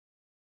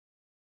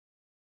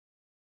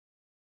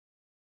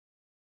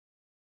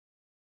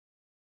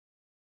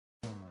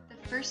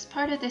First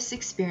part of this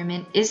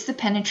experiment is the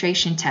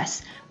penetration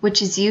test,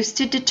 which is used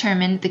to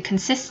determine the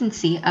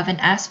consistency of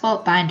an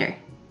asphalt binder.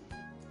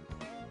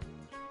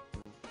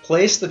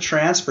 Place the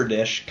transfer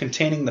dish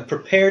containing the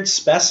prepared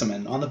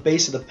specimen on the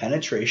base of the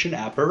penetration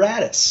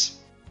apparatus.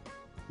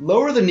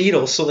 Lower the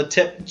needle so the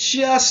tip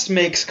just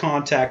makes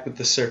contact with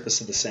the surface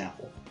of the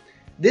sample.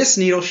 This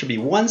needle should be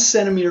 1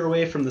 centimeter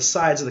away from the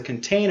sides of the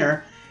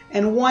container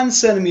and 1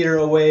 centimeter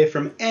away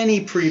from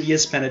any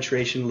previous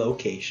penetration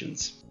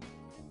locations.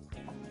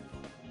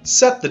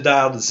 Set the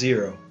dial to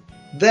 0.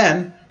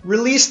 Then,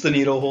 release the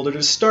needle holder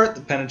to start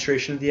the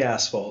penetration of the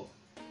asphalt.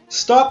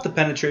 Stop the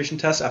penetration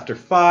test after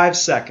 5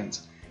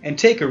 seconds and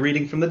take a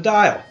reading from the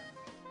dial.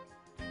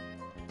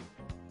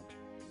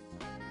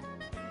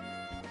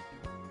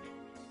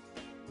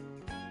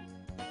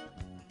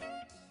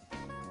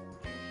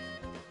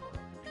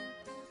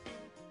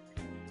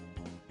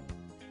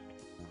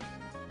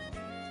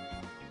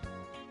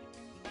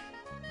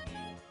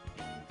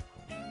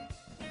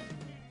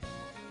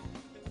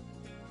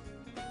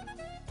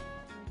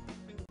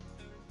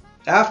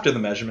 After the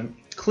measurement,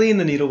 clean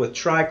the needle with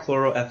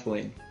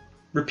trichloroethylene.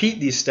 Repeat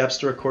these steps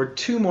to record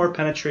 2 more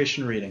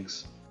penetration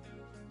readings.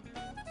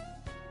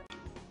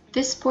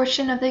 This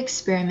portion of the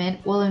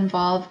experiment will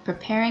involve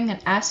preparing an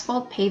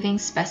asphalt paving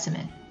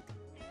specimen.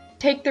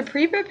 Take the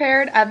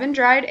pre-prepared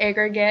oven-dried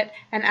aggregate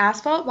and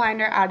asphalt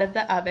binder out of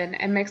the oven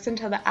and mix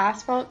until the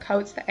asphalt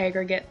coats the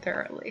aggregate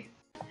thoroughly.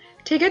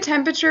 Take a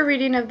temperature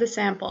reading of the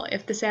sample.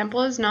 If the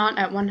sample is not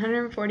at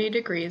 140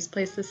 degrees,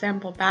 place the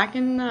sample back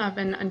in the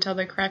oven until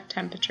the correct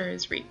temperature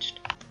is reached.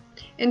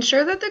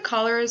 Ensure that the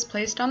collar is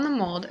placed on the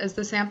mold, as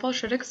the sample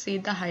should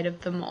exceed the height of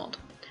the mold.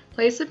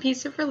 Place a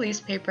piece of release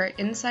paper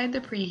inside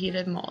the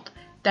preheated mold.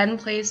 Then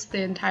place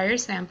the entire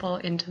sample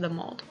into the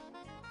mold.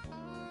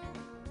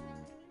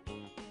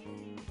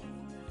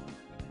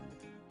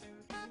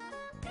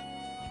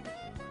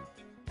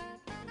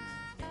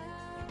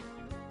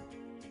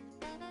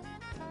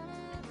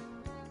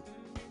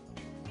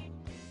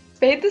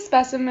 Spade the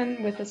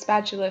specimen with a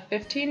spatula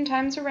 15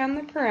 times around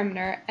the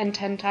perimeter and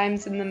 10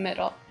 times in the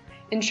middle.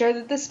 Ensure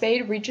that the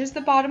spade reaches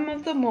the bottom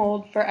of the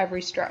mold for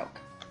every stroke.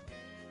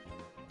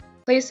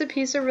 Place a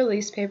piece of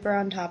release paper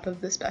on top of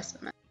the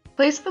specimen.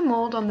 Place the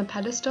mold on the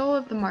pedestal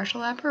of the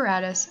Marshall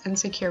apparatus and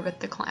secure with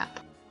the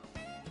clamp.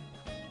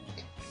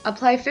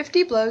 Apply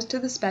 50 blows to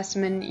the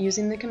specimen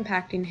using the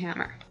compacting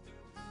hammer.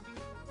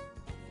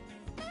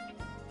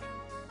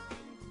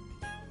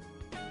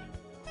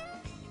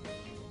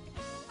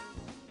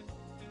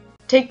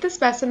 Take the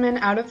specimen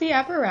out of the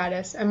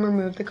apparatus and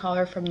remove the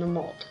collar from the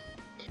mold.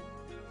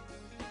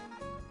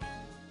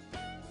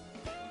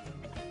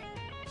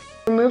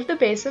 Remove the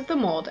base of the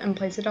mold and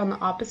place it on the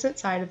opposite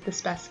side of the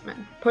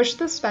specimen. Push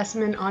the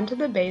specimen onto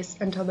the base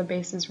until the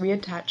base is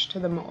reattached to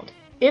the mold.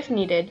 If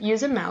needed,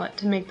 use a mallet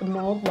to make the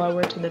mold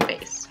lower to the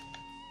base.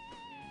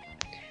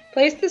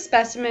 Place the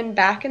specimen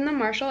back in the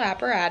Marshall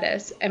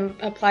apparatus and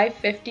apply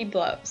 50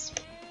 blows.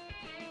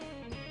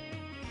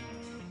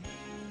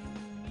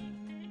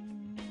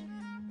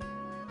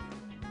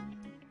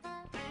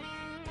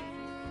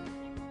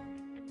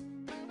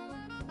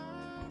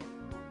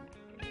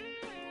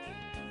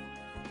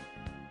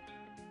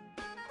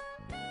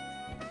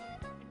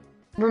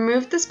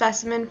 Remove the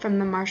specimen from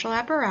the Marshall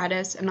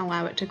apparatus and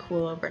allow it to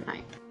cool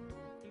overnight.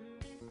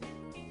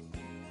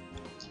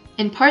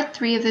 In part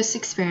 3 of this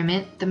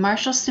experiment, the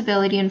Marshall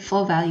stability and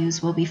flow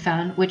values will be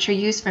found, which are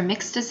used for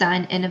mixed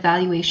design and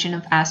evaluation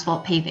of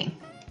asphalt paving.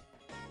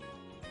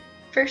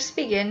 First,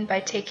 begin by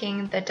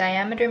taking the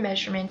diameter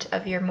measurement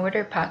of your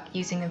mortar puck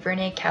using a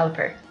vernier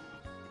caliper.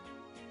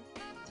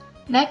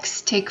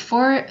 Next, take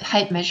 4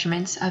 height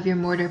measurements of your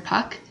mortar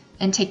puck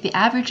and take the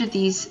average of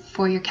these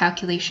for your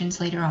calculations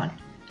later on.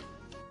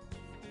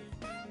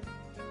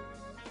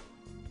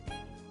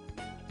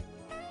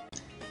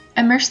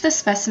 Immerse the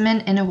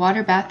specimen in a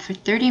water bath for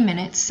 30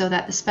 minutes so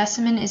that the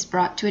specimen is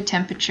brought to a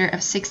temperature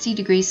of 60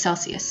 degrees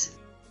Celsius.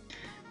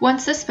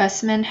 Once the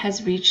specimen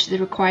has reached the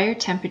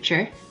required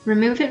temperature,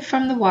 remove it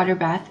from the water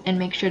bath and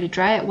make sure to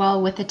dry it well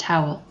with a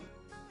towel.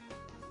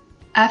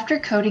 After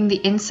coating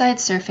the inside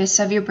surface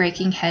of your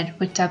braking head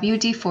with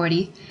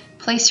WD-40,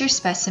 place your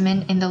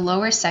specimen in the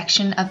lower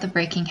section of the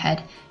braking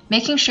head,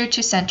 making sure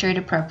to center it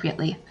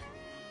appropriately.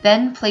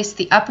 Then place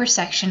the upper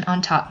section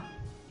on top.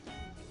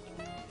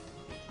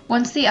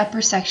 Once the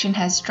upper section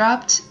has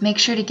dropped, make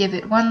sure to give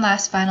it one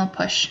last final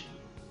push.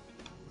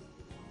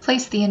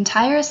 Place the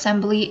entire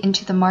assembly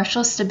into the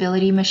Marshall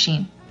stability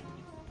machine.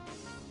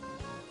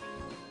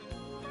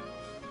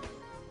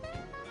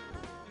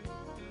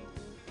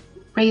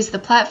 Raise the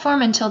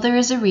platform until there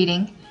is a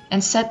reading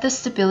and set the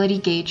stability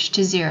gauge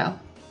to 0.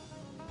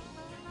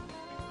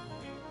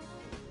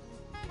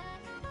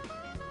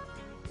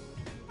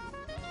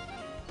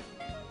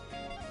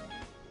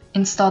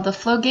 Install the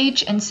flow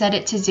gauge and set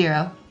it to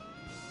 0.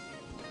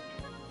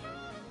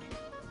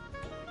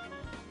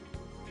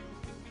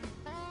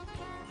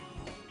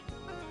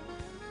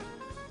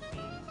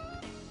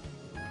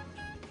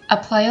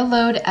 Apply a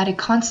load at a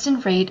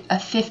constant rate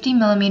of 50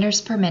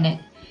 millimeters per minute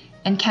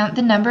and count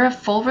the number of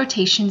full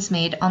rotations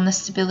made on the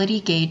stability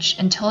gauge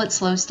until it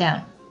slows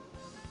down.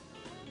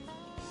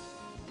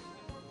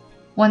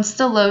 Once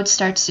the load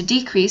starts to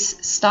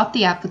decrease, stop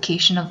the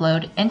application of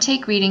load and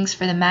take readings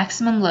for the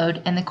maximum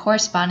load and the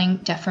corresponding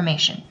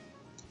deformation.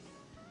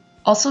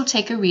 Also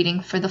take a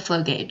reading for the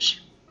flow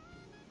gauge.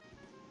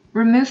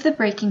 Remove the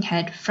braking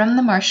head from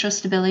the Marshall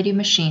stability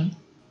machine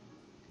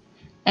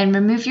and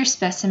remove your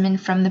specimen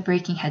from the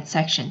braking head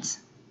sections.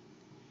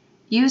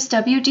 Use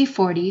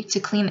WD-40 to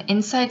clean the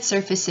inside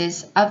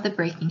surfaces of the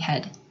braking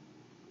head.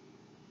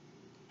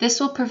 This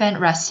will prevent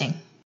rusting.